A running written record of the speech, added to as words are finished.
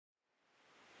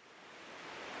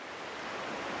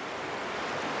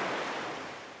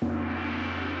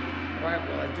right,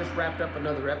 well, I just wrapped up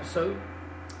another episode.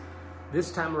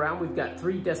 This time around, we've got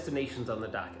 3 destinations on the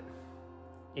docket.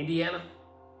 Indiana,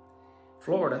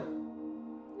 Florida,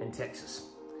 and Texas.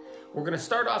 We're gonna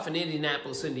start off in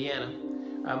Indianapolis, Indiana.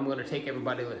 I'm gonna take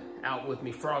everybody out with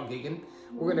me frog gigging.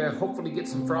 We're gonna hopefully get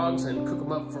some frogs and cook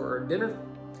them up for dinner.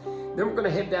 Then we're gonna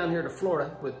head down here to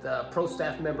Florida with pro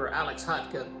staff member Alex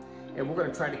Hotka, and we're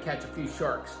gonna try to catch a few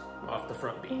sharks off the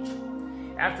front beach.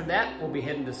 After that, we'll be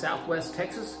heading to Southwest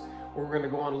Texas. We're gonna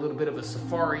go on a little bit of a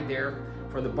safari there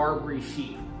for the Barbary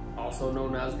sheep, also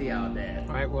known as the Aoudad.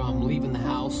 All right, well, I'm leaving the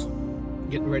house,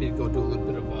 getting ready to go do a little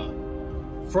bit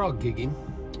of frog gigging,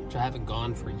 which I haven't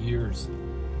gone for years.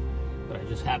 But I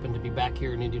just happened to be back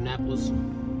here in Indianapolis,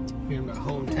 here in my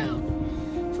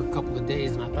hometown, for a couple of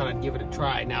days, and I thought I'd give it a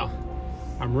try. Now,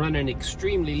 I'm running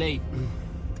extremely late.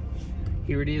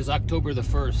 Here it is, October the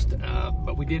 1st,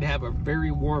 but we did have a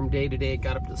very warm day today. It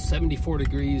got up to 74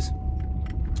 degrees.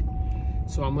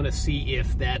 So I'm gonna see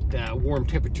if that warm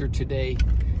temperature today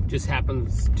just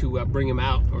happens to bring them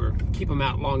out or keep them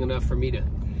out long enough for me to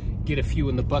get a few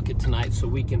in the bucket tonight so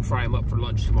we can fry them up for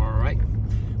lunch tomorrow, all right?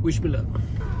 Wish me luck.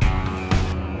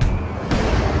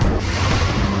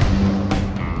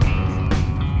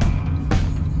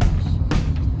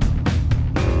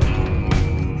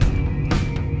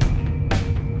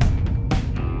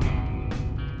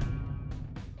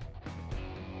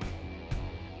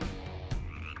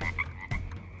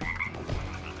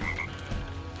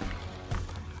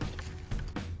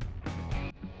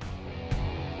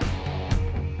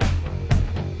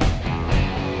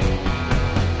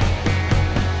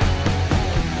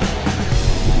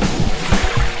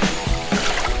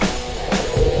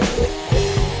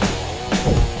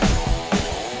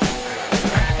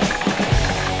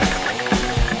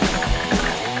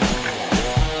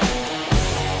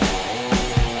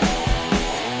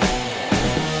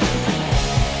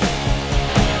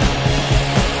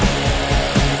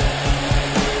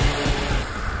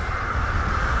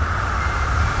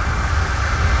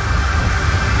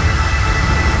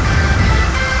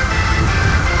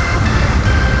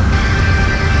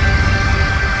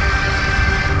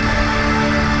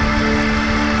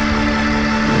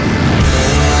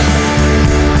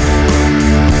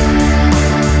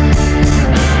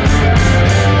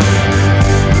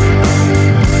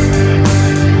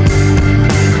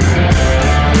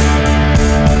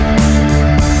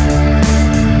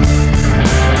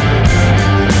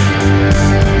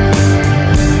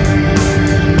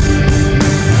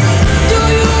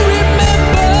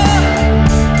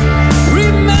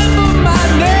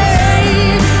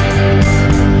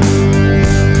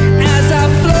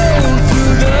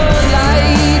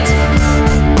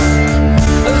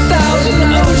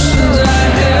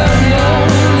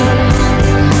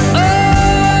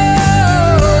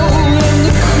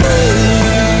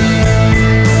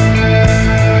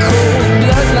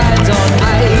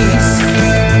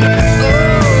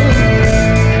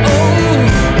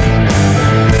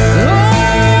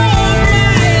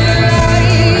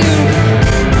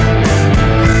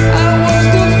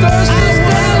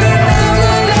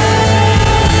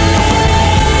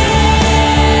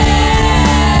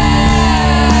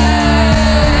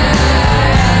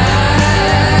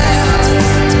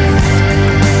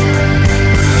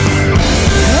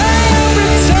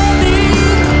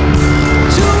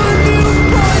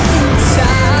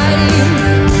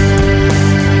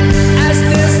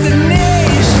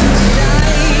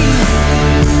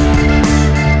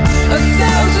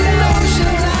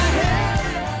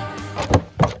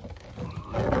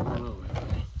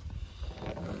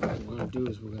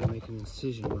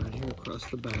 Incision right here across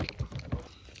the back,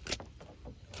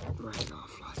 right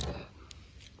off like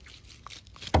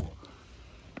that,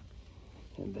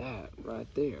 and that right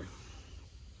there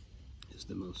is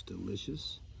the most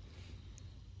delicious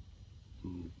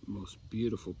and most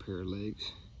beautiful pair of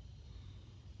legs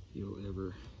you'll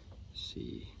ever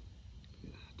see.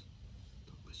 Look at that,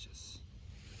 delicious.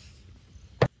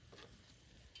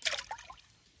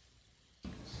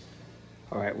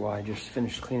 All right, well, I just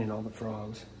finished cleaning all the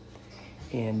frogs.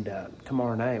 And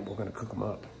tomorrow night, we're gonna cook them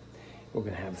up. We're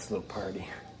gonna have this little party.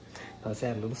 Now, let's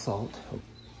add a little salt.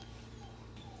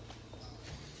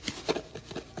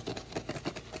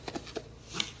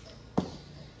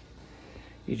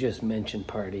 You just mentioned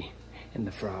party, and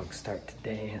the frogs start to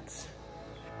dance.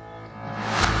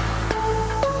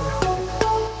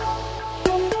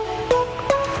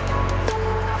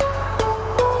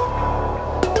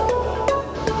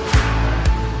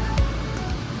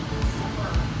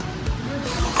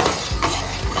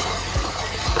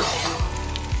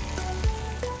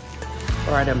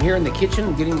 All right, I'm here in the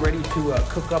kitchen getting ready to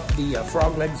cook up the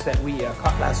frog legs that we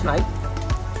caught last night.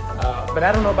 But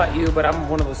I don't know about you, but I'm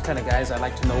one of those kind of guys. I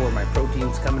like to know where my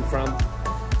protein's coming from.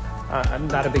 I'm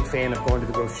not a big fan of going to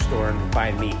the grocery store and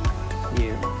buying meat.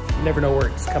 You never know where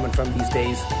it's coming from these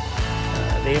days.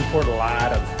 They import a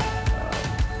lot of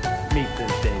meat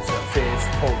these days, fish,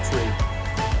 poultry,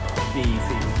 beef.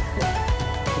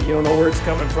 You don't know where it's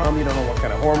coming from. You don't know what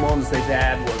kind of hormones they've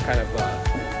had, what kind of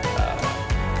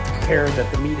care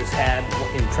that the meat has had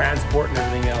in transport and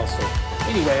everything else. So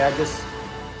anyway, I just,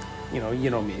 you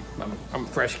know me. I'm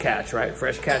fresh catch, right?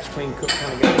 Fresh catch, clean cook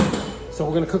kind of guy. So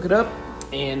we're gonna cook it up,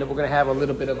 and we're gonna have a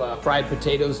little bit of fried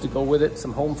potatoes to go with it,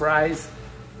 some home fries.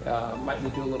 Might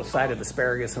do a little side of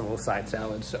asparagus and a little side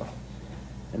salad. So,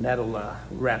 and that'll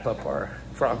wrap up our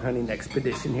frog hunting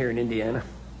expedition here in Indiana.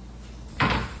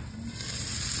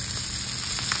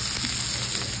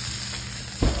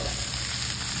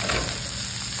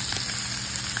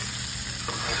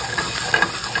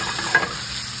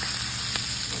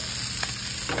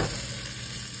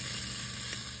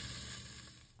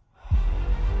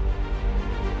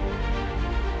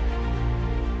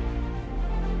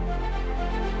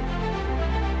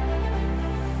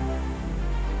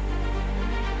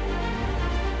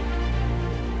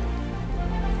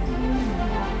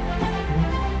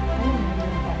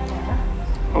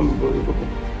 Unbelievable.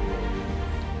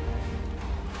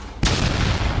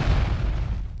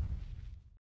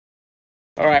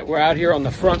 All right, we're out here on the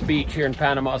front beach here in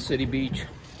Panama City Beach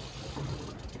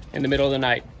in the middle of the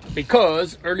night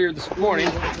because earlier this morning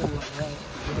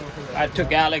I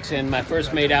took Alex and my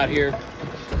first mate out here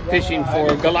fishing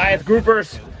for Goliath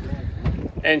groupers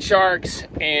and sharks,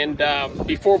 and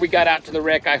before we got out to the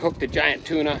wreck I hooked a giant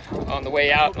tuna on the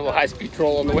way out, a little high-speed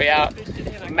troll on the way out.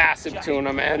 Massive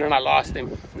tuna, man, and I lost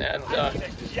him, and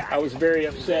I was very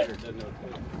upset.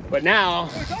 But now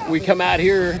we come out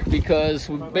here because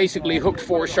we basically hooked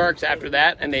 4 sharks after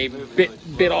that, and they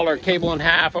bit all our cable in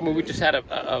half. I mean, we just had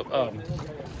a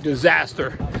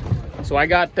disaster. So I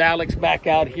got Alex back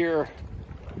out here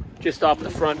just off the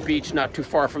front beach, not too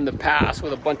far from the pass,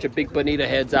 with a bunch of big bonita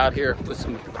heads out here with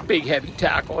some big heavy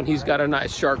tackle, and he's got a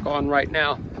nice shark on right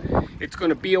now. It's going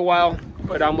to be a while,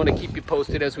 but I'm going to keep you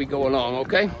posted as we go along,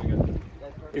 okay?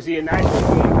 Is he a nice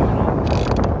one?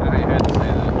 I had to say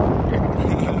that.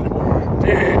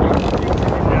 Dude,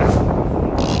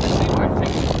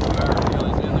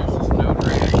 there's just no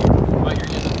drag, but you're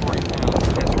getting 40 pounds.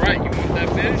 That's right, you want that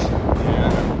fish?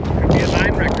 Yeah. Could be a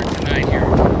line record tonight here.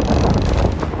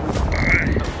 Alright.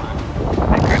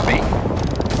 It could be.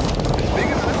 It's big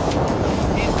enough.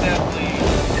 He's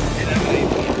definitely,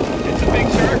 it's a big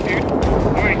shark, dude.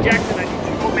 Alright, Jackson, I need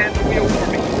you to go man the wheel for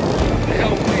me. The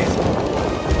helm, please.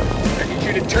 I need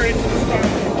you to turn it to the start.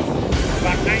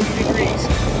 About 90 degrees.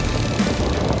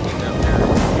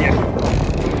 Yeah.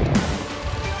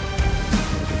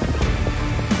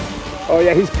 Oh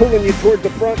yeah, he's pulling you toward the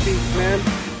front beach, man.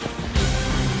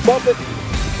 Bump it.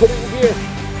 Put it in gear.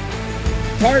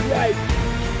 Hard right.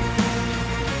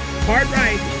 Hard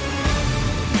right.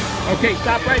 Okay,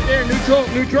 stop right there. Neutral,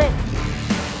 neutral.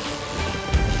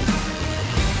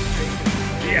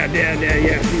 Yeah.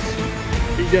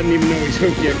 He doesn't even know he's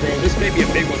hooked yet, bro. This may be a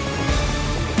big one.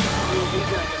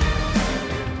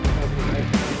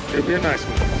 It'll be a nice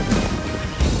one.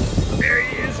 There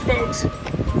he is, folks.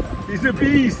 He's a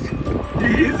beast.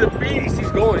 He is a beast.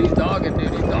 He's going. He's dogging,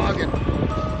 dude. He's dogging.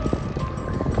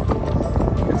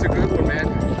 It's a good one, man.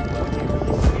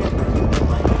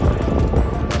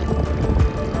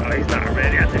 Oh, he's not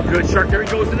ready. That's a good shark. There he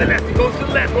goes to the left. He goes to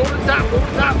the left. Over the top. Over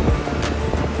the top.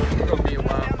 It's going to be a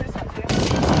while.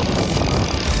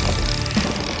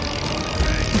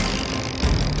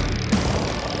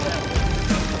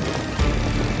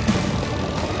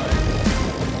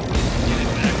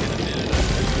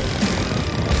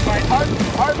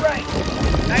 Hard right,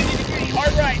 90 degrees,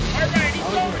 hard right, he's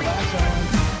going.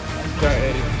 Sorry,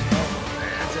 Eddie.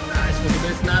 That's a nice one, but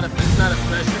it's not a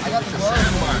special. I got the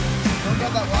sandbar. Don't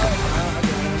get that wire.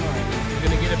 You're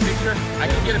gonna get a picture? I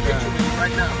can get a picture with you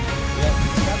right now. Yeah.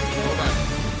 Hold on.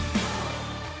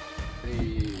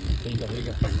 There you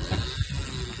go.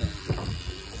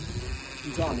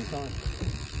 He's on.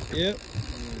 Yep.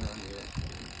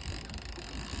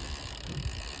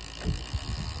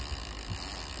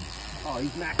 Oh,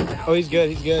 he's maxed out. Oh, he's good.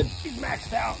 He's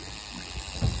maxed out.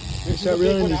 Start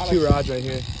reeling these 2 rods right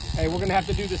here. Hey, we're gonna have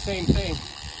to do the same thing.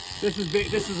 This is big.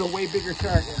 This is a way bigger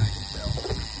shark.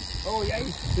 Oh yeah,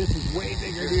 this is way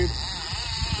bigger, dude.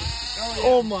 Oh, yeah.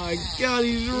 Oh my God,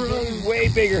 he's running way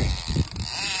bigger.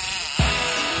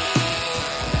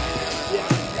 Yeah,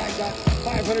 this guy got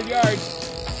 500 yards.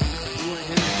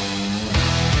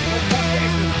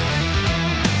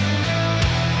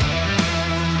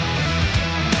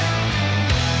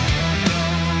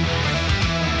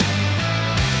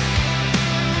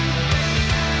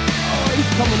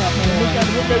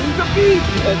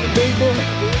 That's the big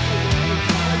boy.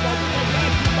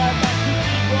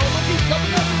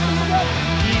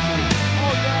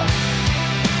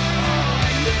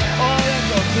 Oh,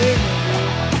 that's a big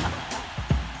one.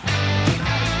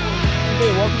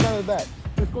 Hey, welcome down to the back.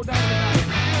 Let's go down to the back.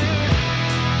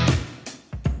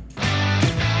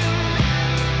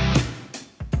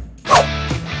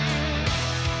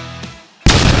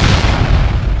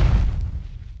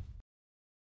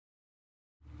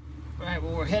 Alright,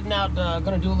 well, we're heading out,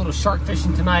 gonna do a little shark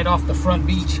fishing tonight off the front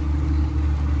beach.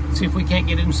 See if we can't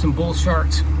get in some bull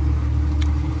sharks,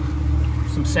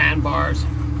 some sandbars,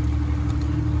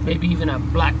 maybe even a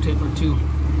black tip or two.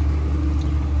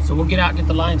 So we'll get out, get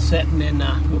the line set, and then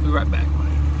we'll be right back.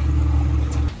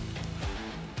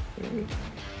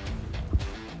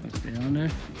 Stay on there?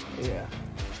 Yeah.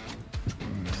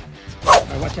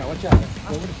 Alright, watch out, watch out.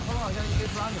 Hold on, I gotta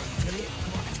get around there.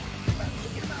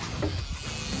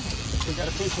 We got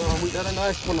a fish on, we got a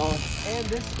nice one on. And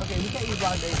this, okay, we can't use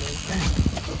rod bait, man.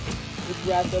 It's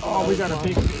wrapped up. Oh, we got a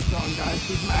big fish on, guys.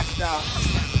 He's maxed out.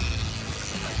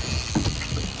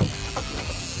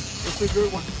 It's a good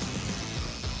one.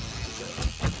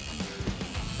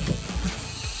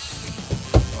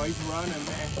 Oh, he's running,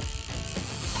 man.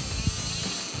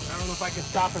 I don't know if I can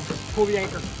stop him. Pull the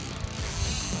anchor.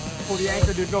 Pull the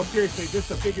anchor, dude. No, seriously,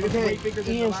 this is a bigger, this is way bigger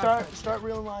than Ian, the last one. start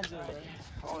reeling lines in, man.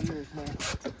 All yours, man.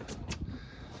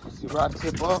 See rod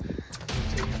tip up.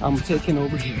 I'm taking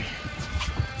over here.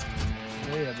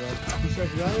 Oh yeah, bro. He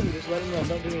starts running, you just let him run.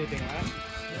 Don't do anything, alright?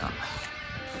 Yeah.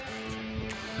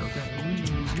 Okay.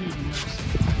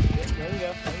 There you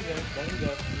go. There you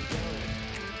go.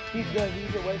 He's good.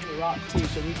 He's away from the rocks too,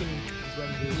 so we can just let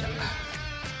him do his thing.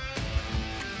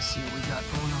 Let's see what we got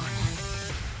going on here.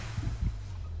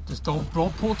 Just don't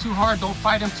pull too hard. Don't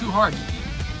fight him too hard.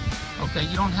 Okay,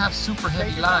 you don't have super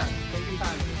heavy line. Take your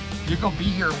time. You're gonna be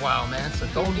here a while, man. So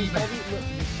don't even. Heavy, look,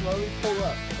 you slowly pull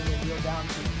up and then reel down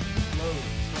to slowly,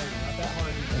 not that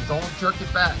hard. And don't jerk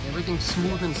it back. Everything's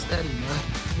smooth and steady, man.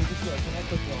 Just look,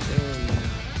 connect with well. There you go.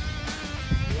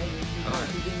 All right.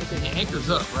 The anchor's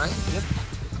up, right? Yep.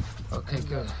 Okay,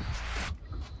 good.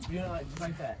 You know,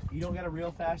 like that. You don't gotta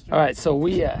reel faster. All right, so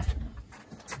we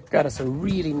got us a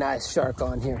really nice shark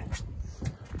on here.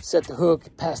 Set the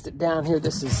hook, passed it down here.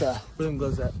 This is Put them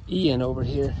gloves up. Ian over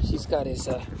here. He's got his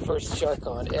first shark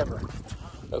on ever.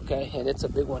 Okay, and it's a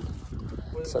big one.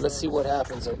 So let's see what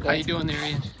happens. Okay. How you doing there,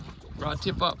 Ian? Rod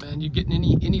tip up, man. You getting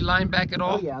any line back at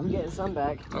all? Oh yeah, I'm getting some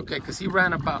back. Okay, because he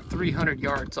ran about 300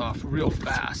 yards off real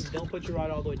fast. Don't put your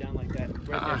rod all the way down like that.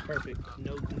 Right there's perfect.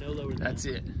 No lower than That's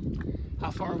it. How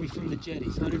far are we from the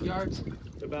jetties? 100 yards?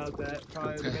 about that.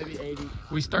 Probably maybe 80.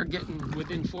 We start getting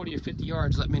within 40 or 50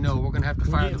 yards, let me know. We're going to have to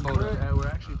fire the boat up. We're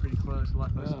actually pretty close. A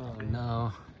lot closer. Oh,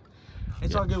 no.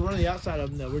 It's all good. We're on the outside of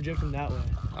them, though. We're drifting that way.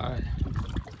 All right.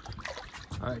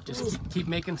 All right, just keep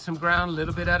making some ground a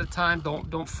little bit at a time.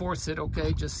 Don't force it,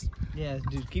 okay? Just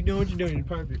dude, keep doing what you're doing. You're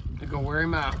perfect. go wear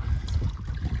him out.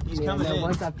 He's coming in.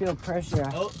 Once I feel pressure,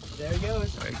 Oh, there he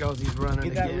goes. There he goes. He's running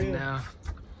Get that again reel. now.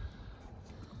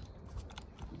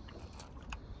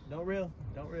 Don't reel.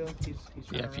 He's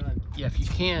trying to run. If you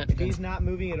can't, If he's not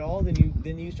moving at all, then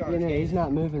you start. he's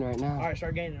not moving right now. All right,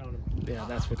 start gaining on him. yeah,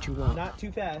 that's what you want. Not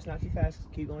too fast. Not too fast.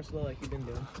 Keep going slow like you've been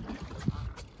doing.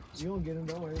 You won't get him.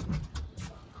 Don't worry.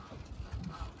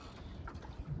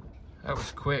 That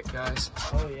was quick, guys.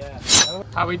 Oh yeah.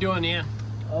 How we doing, Ian?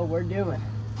 Oh, we're doing.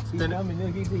 He's coming.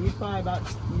 Look, he's probably about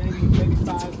maybe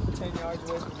 5 to 10 yards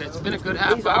away from the It's boat. been a good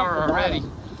half hour already.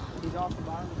 He's off the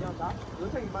bottom. Is he on top? It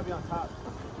looks like he might be on top.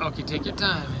 Okay, take your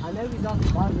time. I know he's off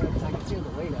the bottom there because I can feel the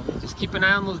weight of it. Just keep an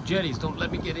eye on those jetties. Don't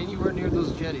let me get anywhere near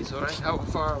those jetties, all right? How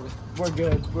far are we? We're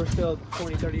good. We're still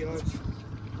 20, 30 yards.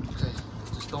 Okay,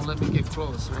 just don't let me get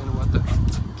close, man. I'm about to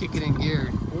kick it in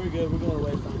gear. We're good. We're going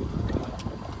away from him.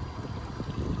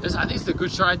 I think it's a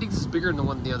good shark. I think this is bigger than the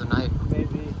one the other night.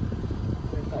 Maybe.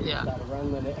 Yeah. Got to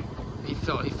run with it. He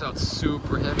felt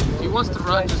super heavy. If he wants to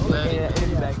run, just let him. Yeah,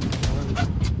 Eddie back.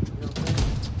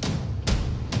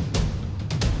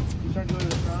 You start going to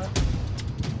the front.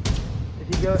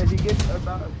 If he gets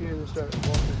about up here, then start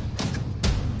walking.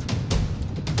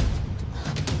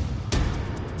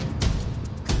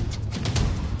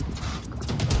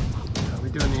 How we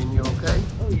doing, Ian? You okay?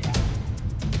 Oh yeah.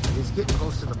 He's getting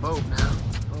close to the boat now.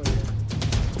 Oh yeah.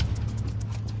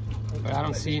 But I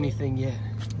don't see anything yet.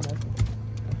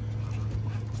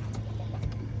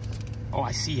 Oh,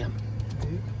 I see him.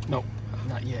 No,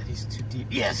 not yet. He's too deep.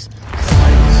 Yes!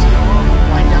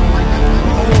 Line down, line down.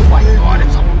 Oh my god,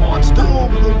 it's a monster! Oh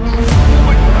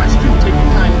my gosh, dude, take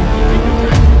your time. Take your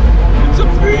time. It's a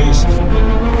beast!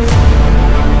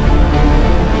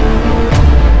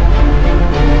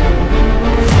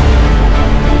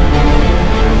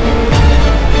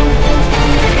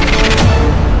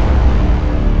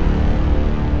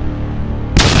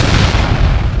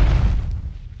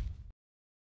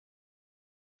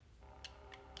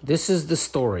 This is the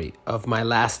story of my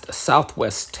last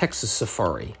Southwest Texas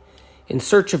safari in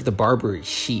search of the Barbary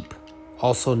sheep,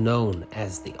 also known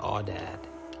as the aoudad.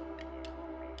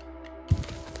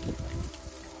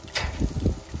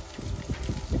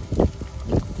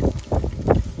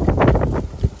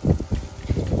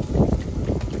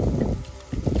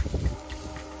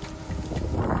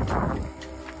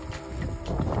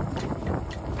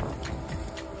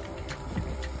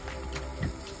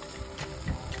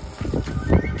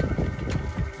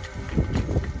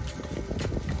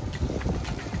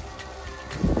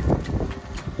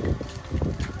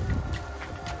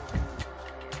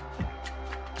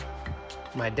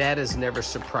 My dad is never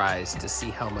surprised to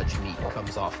see how much meat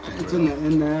comes off the grill. It's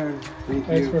in there. Thank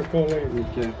Thanks you. for calling.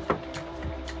 Thank you.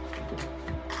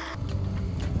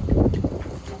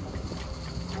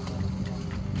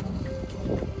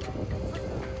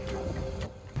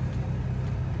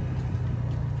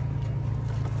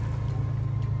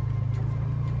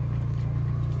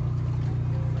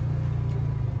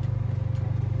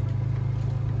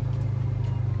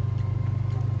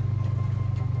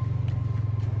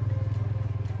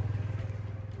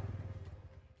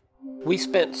 We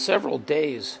spent several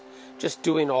days just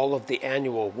doing all of the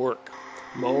annual work,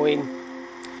 mowing,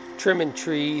 trimming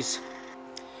trees,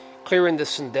 clearing the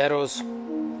senderos,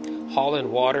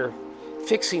 hauling water,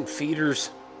 fixing feeders,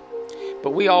 but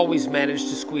we always managed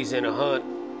to squeeze in a hunt.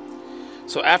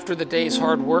 So after the day's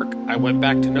hard work, I went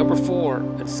back to number 4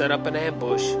 and set up an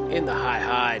ambush in the high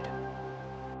hide.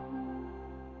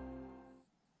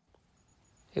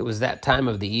 It was that time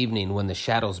of the evening when the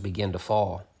shadows began to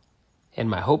fall, and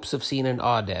my hopes of seeing an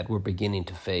aoudad were beginning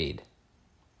to fade.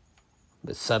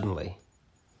 But suddenly,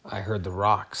 I heard the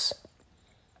rocks,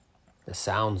 the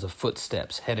sounds of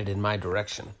footsteps headed in my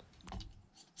direction.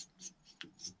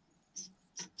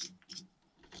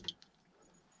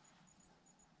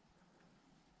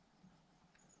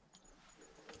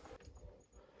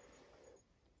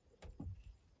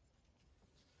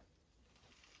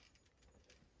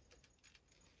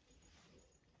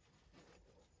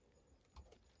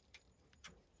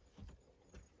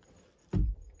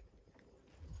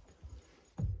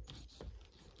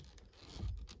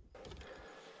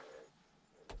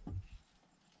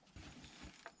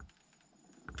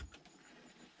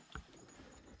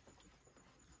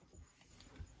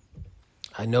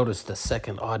 I noticed the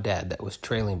second aoudad that was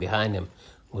trailing behind him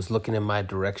was looking in my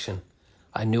direction.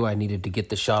 I knew I needed to get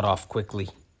the shot off quickly.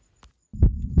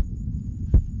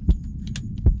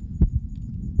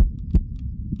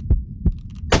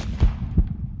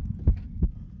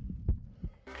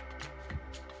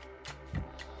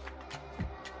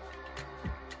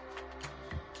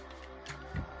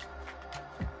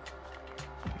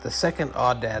 The second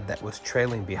aoudad that was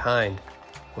trailing behind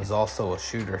was also a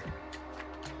shooter.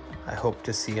 I hope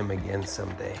to see him again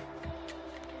someday.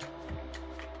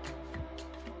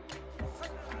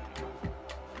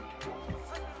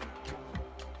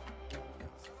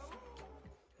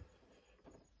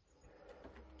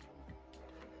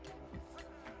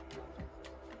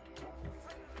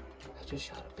 I just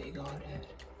shot a big aoudad.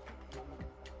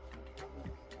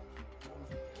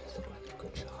 This looked like a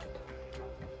good shot.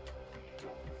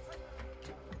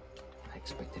 I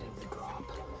expected him to drop.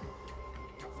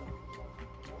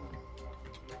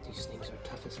 These things are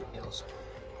tough as nails.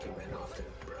 He ran off through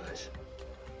the brush.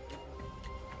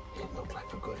 It looked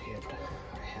like a good hit.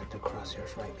 I had the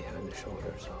crosshairs right behind the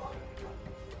shoulder, so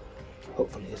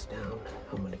hopefully it's down.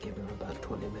 I'm gonna give him about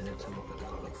 20 minutes and we're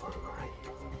gonna go look for him, all right?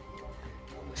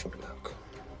 Wish me luck.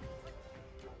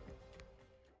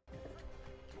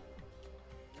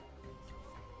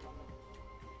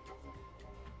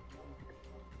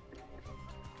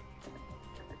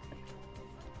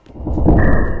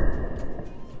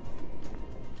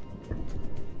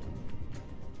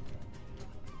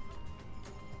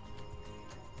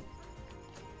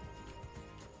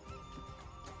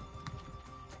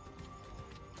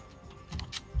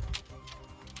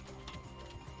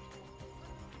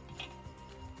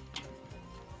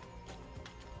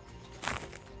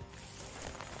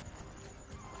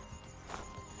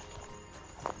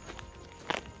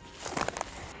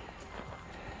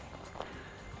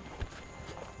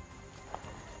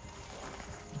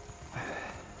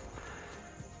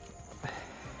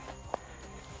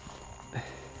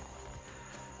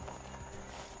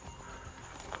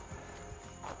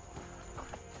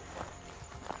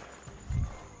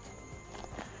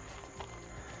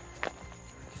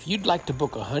 If you'd like to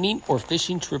book a hunting or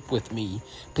fishing trip with me,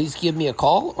 please give me a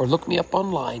call or look me up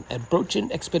online at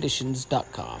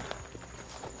brochinexpeditions.com.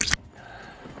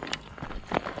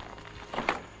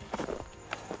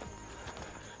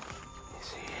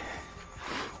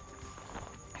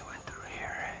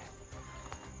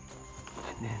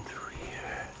 then through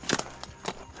here.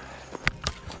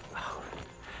 Oh.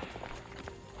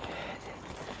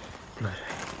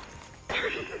 There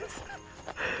he is.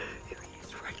 There he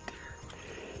is right there.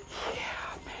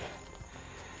 Yeah, man.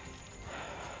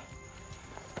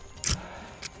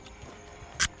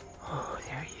 Oh,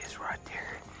 there he is right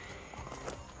there.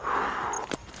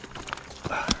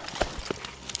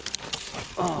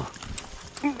 Oh,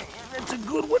 man, that's a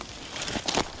good one.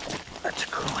 That's a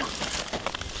good one.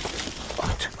 Oh,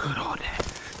 that's a good old head.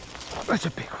 That's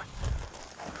a big one.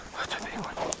 That's a big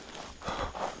one.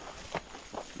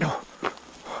 Oh,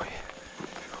 oh yeah.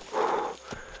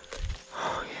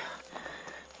 Oh yeah.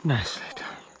 Nicely done.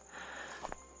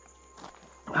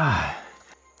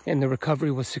 And the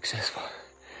recovery was successful.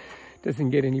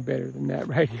 Doesn't get any better than that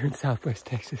right here in Southwest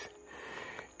Texas.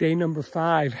 Day number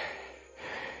 5.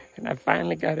 And I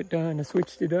finally got it done. I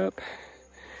switched it up.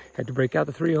 Had to break out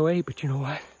the 308, but you know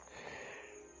what?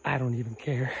 I don't even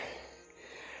care.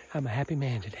 I'm a happy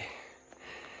man today.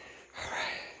 All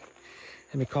right.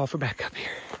 Let me call for backup here.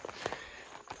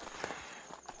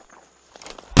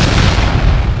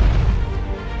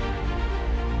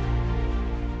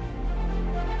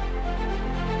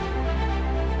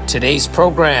 Today's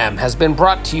program has been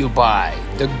brought to you by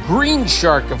the Green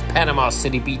Shark of Panama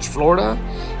City Beach, Florida,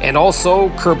 and also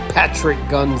Kirkpatrick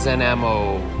Guns and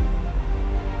Ammo.